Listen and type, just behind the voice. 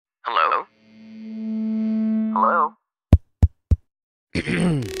Hello? Hello?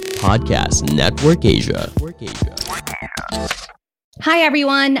 Podcast Network Asia. Hi,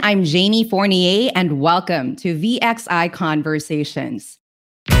 everyone. I'm Jamie Fournier, and welcome to VXI Conversations.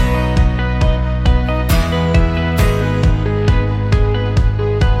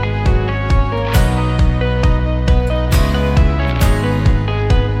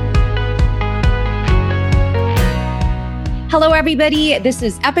 Hello, everybody. This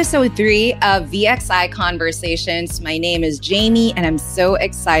is episode 3 of VXI Conversations. My name is Jamie, and I'm so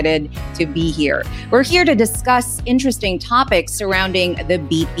excited to be here. We're here to discuss interesting topics surrounding the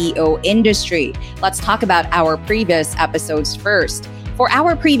BPO industry. Let's talk about our previous episodes first. For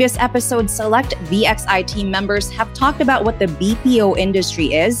our previous episodes, select VXI team members have talked about what the BPO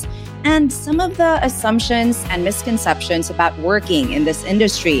industry is and some of the assumptions and misconceptions about working in this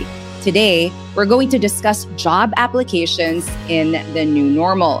industry. Today, we're going to discuss job applications in the new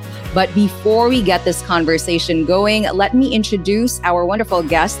normal. But before we get this conversation going, let me introduce our wonderful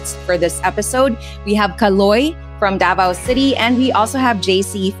guests for this episode. We have Kaloy from Davao City, and we also have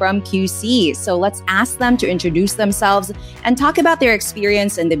JC from QC. So let's ask them to introduce themselves and talk about their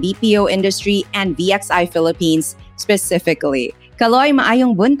experience in the BPO industry and VXI Philippines specifically. Kaloy,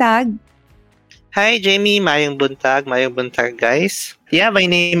 maayong buntag. Hi, Jamie. Mayong buntag, guys. Yeah, my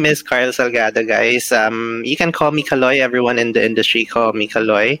name is Carl Salgado, guys. You can call me Kaloy. Everyone in the industry call me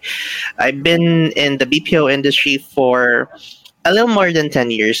Kaloy. I've been in the BPO industry for a little more than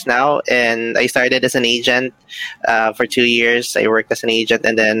 10 years now, and I started as an agent for 2 years. I worked as an agent,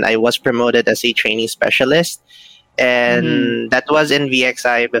 and then I was promoted as a training specialist, and that was in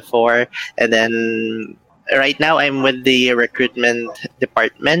VXI before, and then right now, I'm with the recruitment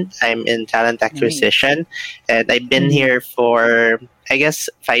department. I'm in talent acquisition, and I've been here for, I guess,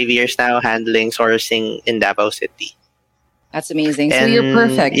 5 years now, handling sourcing in Davao City. That's amazing. So you're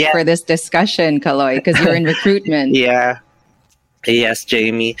perfect for this discussion, Kaloy, because you're in recruitment. Yeah. Yes,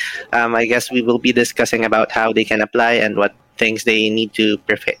 Jamie. I guess we will be discussing about how they can apply and what things they need to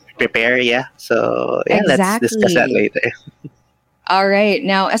prepare. Yeah. So, let's discuss that later. All right.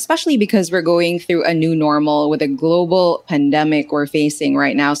 Now, especially because we're going through a new normal with a global pandemic we're facing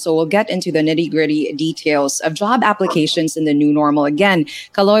right now. So we'll get into the nitty-gritty details of job applications in the new normal. Again,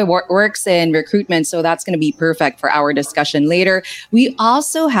 Kaloy works in recruitment, so that's going to be perfect for our discussion later. We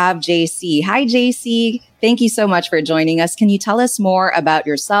also have JC. Hi, JC. Thank you so much for joining us. Can you tell us more about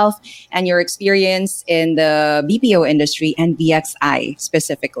yourself and your experience in the BPO industry and VXI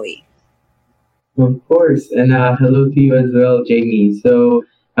specifically? Of course, and hello to you as well, Jamie. So,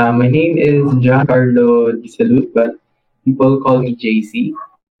 my name is Giancarlo Di Salute, but people call me JC.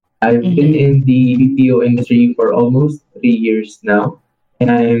 I've been in the BPO industry for almost 3 years now, and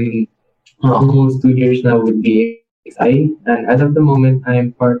I'm almost 2 years now with VXI. And as of the moment,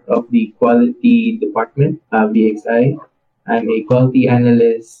 I'm part of the quality department, VXI. I'm a quality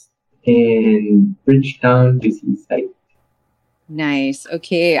analyst in Bridgetown, QC site. Nice.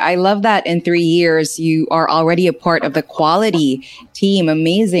 Okay. I love that in 3 years, you are already a part of the quality team.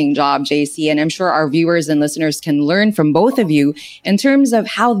 Amazing job, JC. And I'm sure our viewers and listeners can learn from both of you in terms of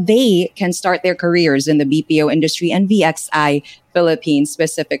how they can start their careers in the BPO industry and VXI Philippines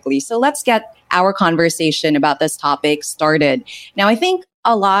specifically. So let's get our conversation about this topic started. Now, I think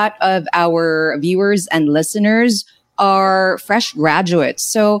a lot of our viewers and listeners are fresh graduates.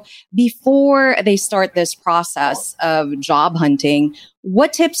 So before they start this process of job hunting,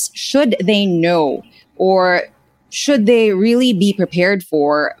 what tips should they know or should they really be prepared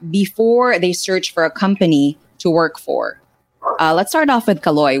for before they search for a company to work for? Let's start off with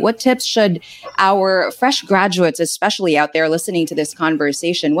Kaloy. What tips should our fresh graduates, especially out there listening to this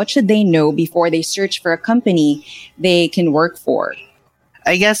conversation, what should they know before they search for a company they can work for?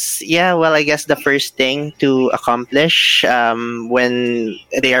 I guess the first thing to accomplish when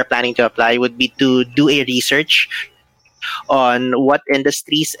they are planning to apply would be to do a research on what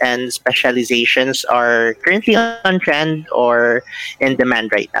industries and specializations are currently on trend or in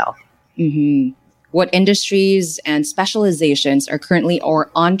demand right now. What industries and specializations are currently or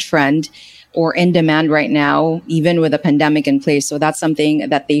on trend or in demand right now, even with a pandemic in place. So that's something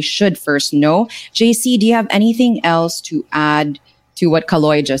that they should first know. JC, do you have anything else to add to what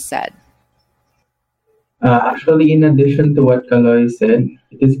Kaloy just said? Actually, in addition to what Kaloy said,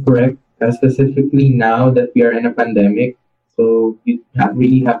 it is correct, specifically now that we are in a pandemic. So you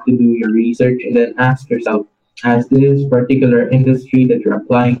really have to do your research and then ask yourself, has this particular industry that you're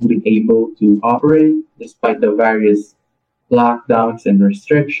applying been able to operate despite the various lockdowns and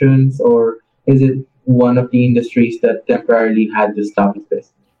restrictions, or is it one of the industries that temporarily had to stop its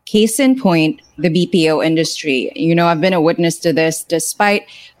business? Case in point, the BPO industry. I've been a witness to this. Despite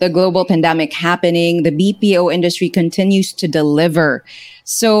the global pandemic happening, the BPO industry continues to deliver.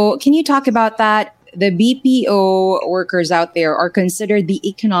 So can you talk about that? The BPO workers out there are considered the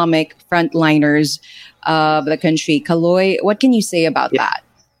economic frontliners of the country. Kaloy, what can you say about that?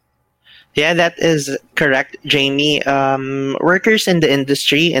 Yeah, that is correct, Jamie. Workers in the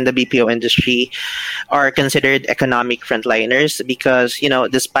industry, in the BPO industry, are considered economic frontliners because,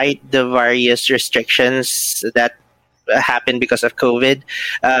 despite the various restrictions that happened because of COVID,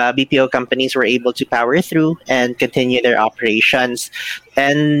 BPO companies were able to power through and continue their operations.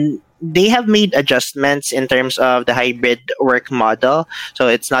 And they have made adjustments in terms of the hybrid work model. So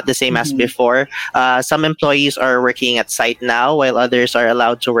it's not the same as before. Some employees are working at site now, while others are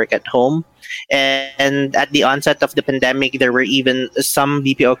allowed to work at home. And at the onset of the pandemic, there were even some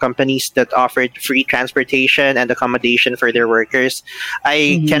BPO companies that offered free transportation and accommodation for their workers.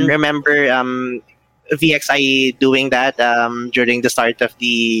 I can remember VXI doing that during the start of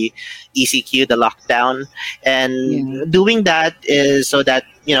the ECQ, the lockdown, and doing that is so that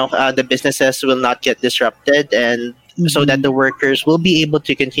the businesses will not get disrupted, and so that the workers will be able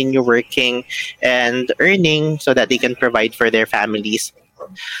to continue working and earning, so that they can provide for their families.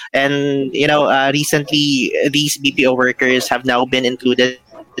 And recently, these BPO workers have now been included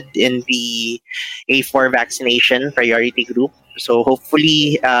in the A4 vaccination priority group. So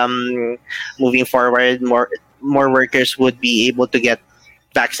hopefully, moving forward, more workers would be able to get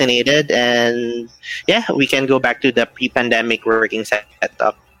vaccinated, and we can go back to the pre-pandemic working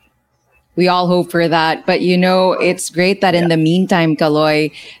setup. We all hope for that. But it's great that in the meantime,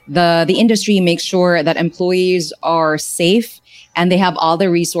 Kaloy, the industry makes sure that employees are safe and they have all the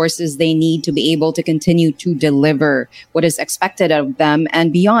resources they need to be able to continue to deliver what is expected of them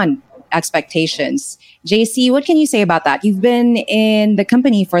and beyond expectations. JC, what can you say about that? You've been in the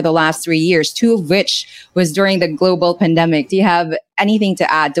company for the last 3 years, 2 of which was during the global pandemic. Do you have anything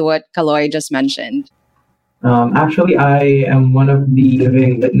to add to what Kaloy just mentioned? Actually, I am one of the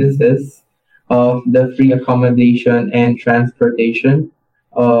living witnesses of the free accommodation and transportation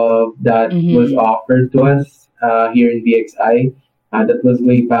that was offered to us here in VXI. That was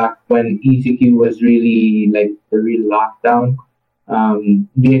way back when ECQ was really like the real lockdown.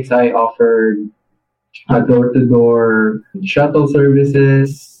 VXI offered door-to-door shuttle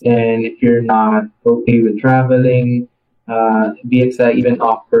services, and if you're not okay with traveling, VXI even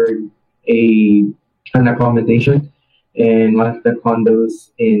offered an accommodation in one of the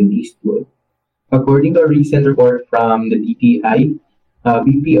condos in Eastwood. According to a recent report from the DTI,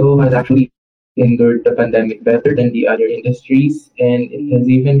 BPO has actually endured the pandemic better than the other industries, and it has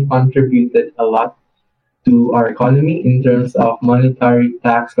even contributed a lot to our economy in terms of monetary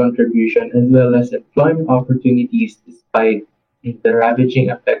tax contribution as well as employment opportunities despite the ravaging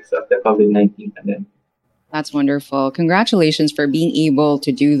effects of the COVID-19 pandemic. That's wonderful. Congratulations for being able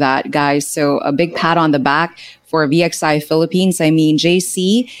to do that, guys. So a big pat on the back for VXI Philippines. I mean,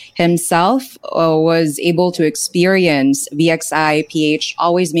 JC himself was able to experience VXI PH,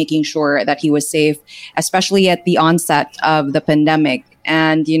 always making sure that he was safe, especially at the onset of the pandemic.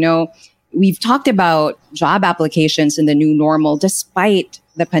 And, we've talked about job applications in the new normal despite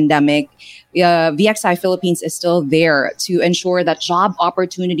the pandemic. VXI Philippines is still there to ensure that job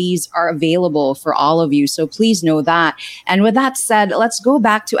opportunities are available for all of you. So please know that. And with that said, let's go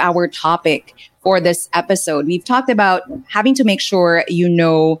back to our topic for this episode. We've talked about having to make sure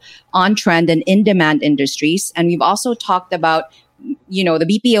on trend and in demand industries. And we've also talked about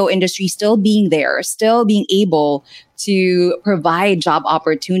the BPO industry still being there, still being able to provide job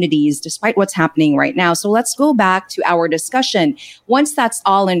opportunities despite what's happening right now. So let's go back to our discussion. Once that's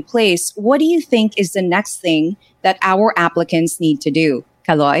all in place, what do you think is the next thing that our applicants need to do?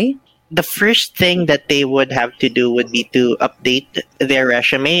 Kaloy? The first thing that they would have to do would be to update their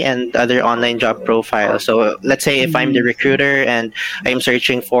resume and other online job profiles. So let's say if I'm the recruiter and I'm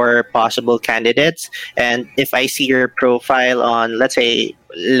searching for possible candidates, and if I see your profile on, let's say,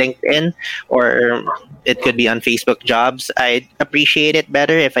 LinkedIn, or it could be on Facebook Jobs, I'd appreciate it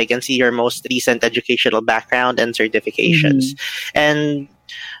better if I can see your most recent educational background and certifications. And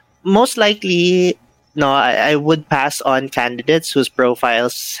most likely, no, I would pass on candidates whose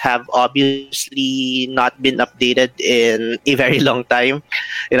profiles have obviously not been updated in a very long time,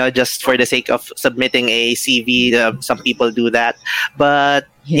 just for the sake of submitting a CV. Some people do that. But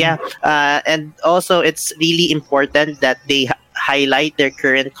and also it's really important that they highlight their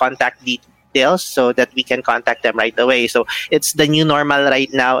current contact details so that we can contact them right away. So it's the new normal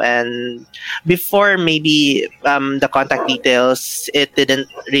right now. And before, maybe the contact details, it didn't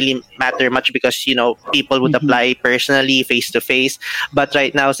really matter much because, people would apply personally, face to face. But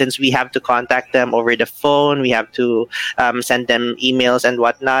right now, since we have to contact them over the phone, we have to send them emails and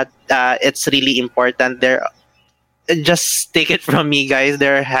whatnot, it's really important. Just take it from me, guys.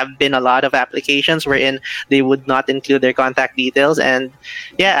 There have been a lot of applications wherein they would not include their contact details. And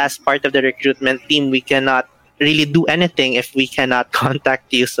yeah, as part of the recruitment team, we cannot really do anything if we cannot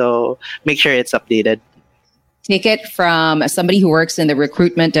contact you. So make sure it's updated. Take it from somebody who works in the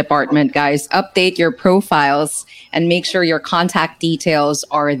recruitment department, guys. Update your profiles and make sure your contact details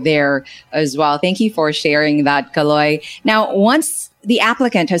are there as well. Thank you for sharing that, Kaloy. Now, once the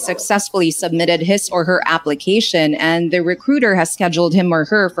applicant has successfully submitted his or her application and the recruiter has scheduled him or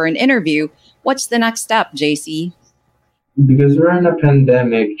her for an interview, what's the next step, JC? Because we're in a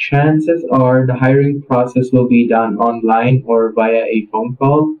pandemic, chances are the hiring process will be done online or via a phone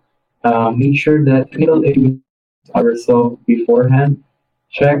call. Make sure that technical issues are resolved beforehand.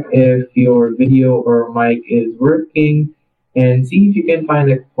 Check if your video or mic is working, and see if you can find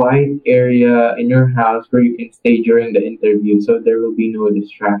a quiet area in your house where you can stay during the interview so there will be no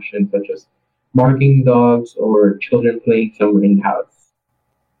distractions such as barking dogs or children playing somewhere in the house.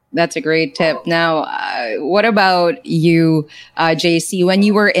 That's a great tip. Now, what about you, JC? When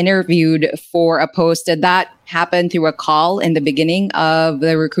you were interviewed for a post, did that happen through a call in the beginning of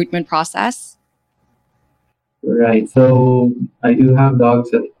the recruitment process? Right. So I do have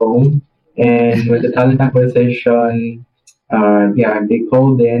dogs at home, and with the talent acquisition, they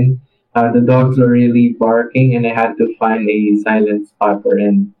called in. The dogs were really barking, and I had to find a silent spot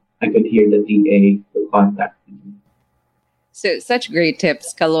wherein I could hear the TA to contact me. So such great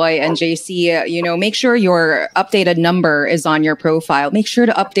tips, Kaloy and JC. Make sure your updated number is on your profile. Make sure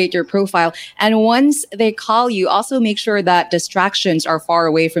to update your profile. And once they call you, also make sure that distractions are far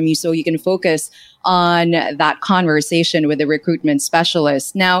away from you so you can focus on that conversation with the recruitment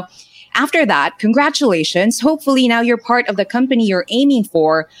specialist. Now, after that, congratulations. Hopefully now you're part of the company you're aiming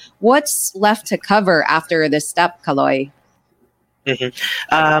for. What's left to cover after this step, Kaloy?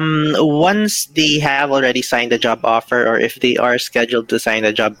 Once they have already signed the job offer, or if they are scheduled to sign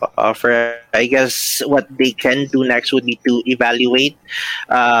the job offer, I guess what they can do next would be to evaluate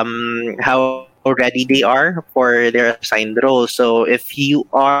how ready they are for their assigned role. So if you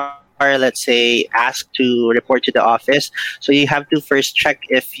are, let's say, asked to report to the office, so you have to first check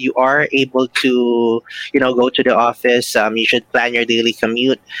if you are able to, go to the office. You should plan your daily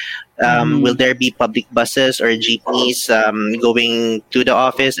commute. Will there be public buses or jeepneys going to the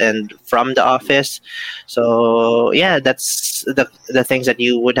office and from the office? So yeah, that's the things that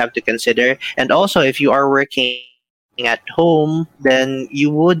you would have to consider. And also, if you are working at home, then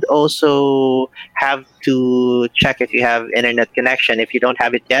you would also have to check if you have internet connection. If you don't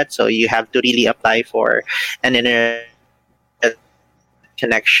have it yet, so you have to really apply for an internet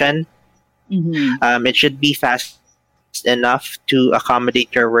connection. It should be fast enough to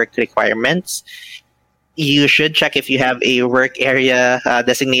accommodate your work requirements. You should check if you have a work area,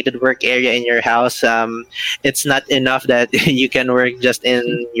 designated work area in your house. It's not enough that you can work just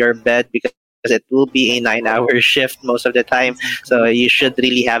in your bed because it will be a 9-hour shift most of the time. So you should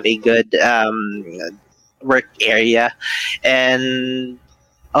really have a good work area. And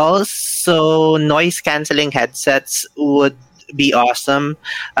also, noise canceling headsets would be awesome,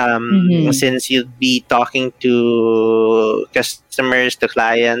 since you'd be talking to customers, to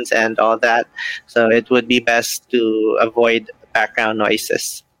clients, and all that. So it would be best to avoid background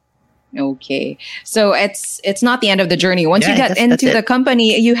noises. Okay. So it's not the end of the journey. Once you get that's into the it.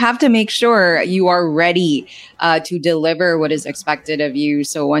 company, you have to make sure you are ready to deliver what is expected of you.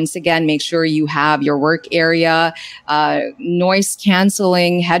 So once again, make sure you have your work area. Noise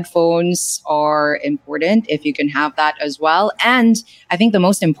canceling headphones are important if you can have that as well. And I think the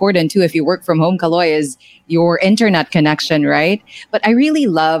most important too, if you work from home, Kaloy, is your internet connection, right? But I really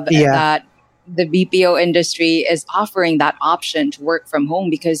love that the BPO industry is offering that option to work from home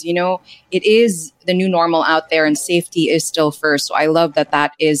because, it is the new normal out there and safety is still first. So I love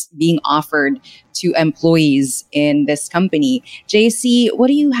that is being offered to employees in this company. JC, what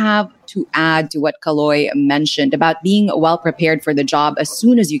do you have to add to what Kaloy mentioned about being well prepared for the job as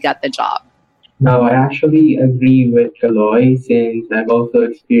soon as you get the job? Now, I actually agree with Kaloy since I've also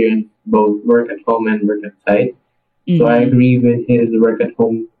experienced both work at home and work at site. So I agree with his work at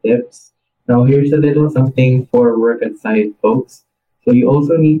home tips. Now, here's a little something for work at site, folks. So you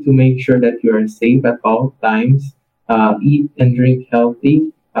also need to make sure that you are safe at all times. Eat and drink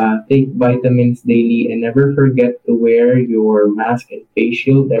healthy. take vitamins daily, and never forget to wear your mask and face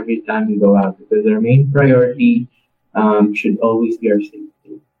shield every time you go out, because our main priority should always be our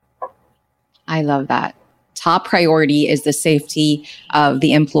safety. I love that. Top priority is the safety of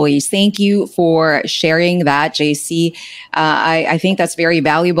the employees. Thank you for sharing that, JC. I think that's very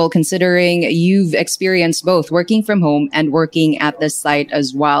valuable considering you've experienced both working from home and working at the site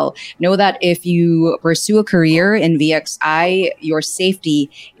as well. Know that if you pursue a career in VXI, your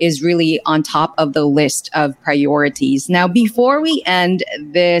safety is really on top of the list of priorities. Now, before we end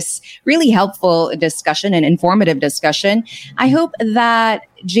this really helpful discussion and informative discussion, I hope that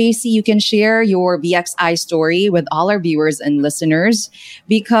JC, you can share your VXI story with all our viewers and listeners,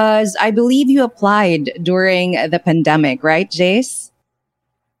 because I believe you applied during the pandemic, right, Jace?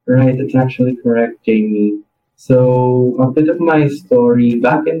 Right, that's actually correct, Jamie. So, a bit of my story.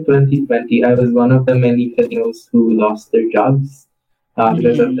 Back in 2020, I was one of the many Filipinos who lost their jobs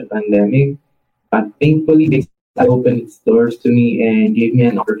because of the pandemic. But thankfully, they opened its doors to me and gave me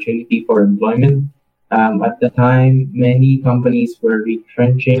an opportunity for employment. At the time, many companies were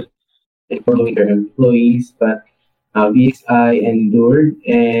retrenching and furloughing their employees, but VXI endured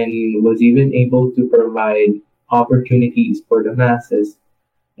and was even able to provide opportunities for the masses.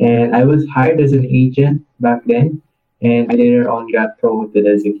 And I was hired as an agent back then, and I later on got promoted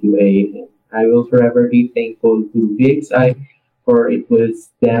as a QA. And I will forever be thankful to VXI, for it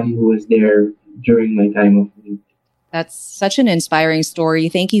was them who was there during my time of need. That's such an inspiring story.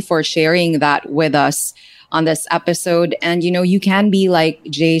 Thank you for sharing that with us on this episode. And, you can be like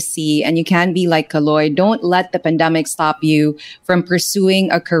JC and you can be like Kaloy. Don't let the pandemic stop you from pursuing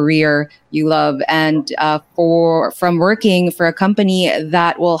a career you love and from working for a company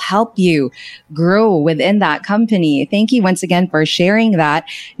that will help you grow within that company. Thank you once again for sharing that.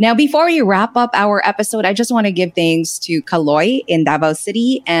 Now, before we wrap up our episode, I just want to give thanks to Kaloy in Davao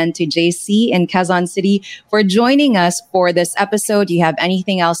City and to JC in Quezon City for joining us for this episode. Do you have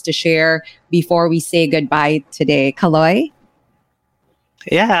anything else to share before we say goodbye today, Kaloy?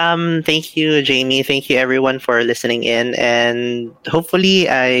 Yeah, thank you, Jamie. Thank you, everyone, for listening in. And hopefully,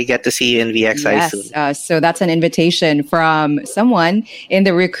 I get to see you in VXI soon. So that's an invitation from someone in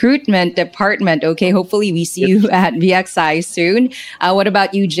the recruitment department. Okay, hopefully we see you at VXI soon. What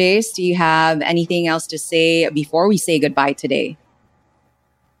about you, Jace? Do you have anything else to say before we say goodbye today?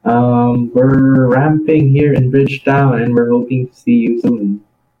 We're ramping here in Bridgetown, and we're hoping to see you soon.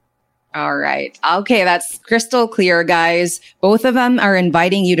 All right. Okay, that's crystal clear, guys. Both of them are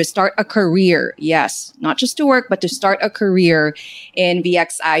inviting you to start a career. Yes, not just to work, but to start a career in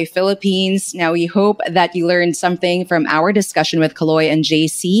VXI Philippines. Now, we hope that you learned something from our discussion with Kaloy and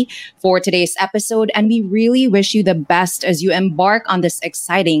JC for today's episode. And we really wish you the best as you embark on this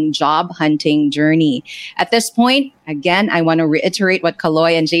exciting job hunting journey. At this point, again, I want to reiterate what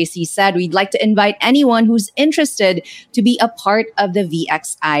Kaloy and JC said. We'd like to invite anyone who's interested to be a part of the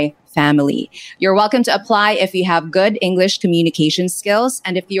VXI family. You're welcome to apply if you have good English communication skills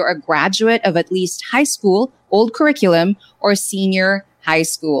and if you're a graduate of at least high school, old curriculum, or senior high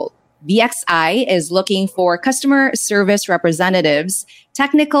school. VXI is looking for customer service representatives,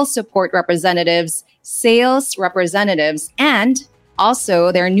 technical support representatives, sales representatives, and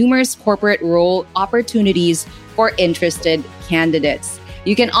also there are numerous corporate role opportunities for interested candidates.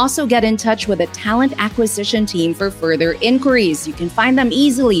 You can also get in touch with a talent acquisition team for further inquiries. You can find them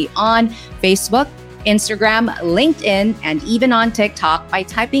easily on Facebook, Instagram, LinkedIn, and even on TikTok by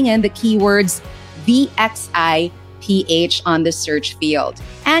typing in the keywords VXIPH on the search field.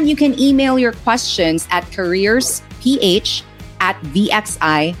 And you can email your questions at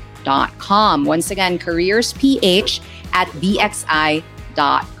careersph@vxi.com. Once again, careersph@vxi.com.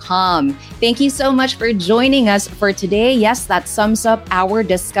 Thank you so much for joining us for today. Yes, that sums up our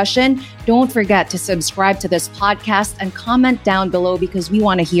discussion. Don't forget to subscribe to this podcast and comment down below because we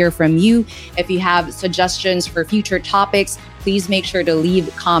want to hear from you. If you have suggestions for future topics, please make sure to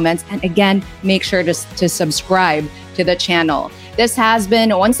leave comments. And again, make sure to subscribe to the channel. This has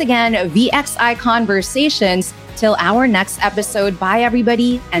been, once again, VXI Conversations. Till our next episode, bye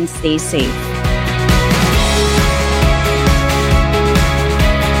everybody and stay safe.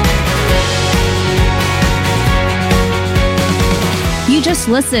 You just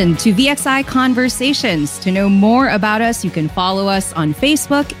listened to VXI Conversations. To know more about us, you can follow us on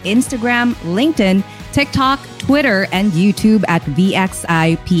Facebook, Instagram, LinkedIn, TikTok, Twitter, and YouTube at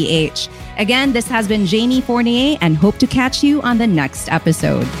VXIPH. Again, this has been Jamie Fournier and hope to catch you on the next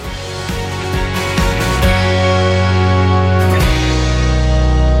episode.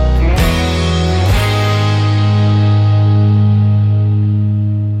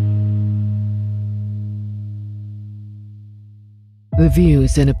 The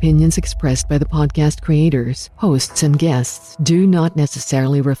views and opinions expressed by the podcast creators, hosts, and guests do not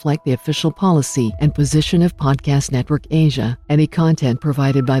necessarily reflect the official policy and position of Podcast Network Asia. Any content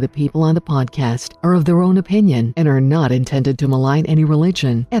provided by the people on the podcast are of their own opinion and are not intended to malign any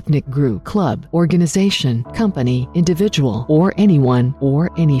religion, ethnic group, club, organization, company, individual, or anyone or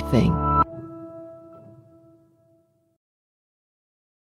anything.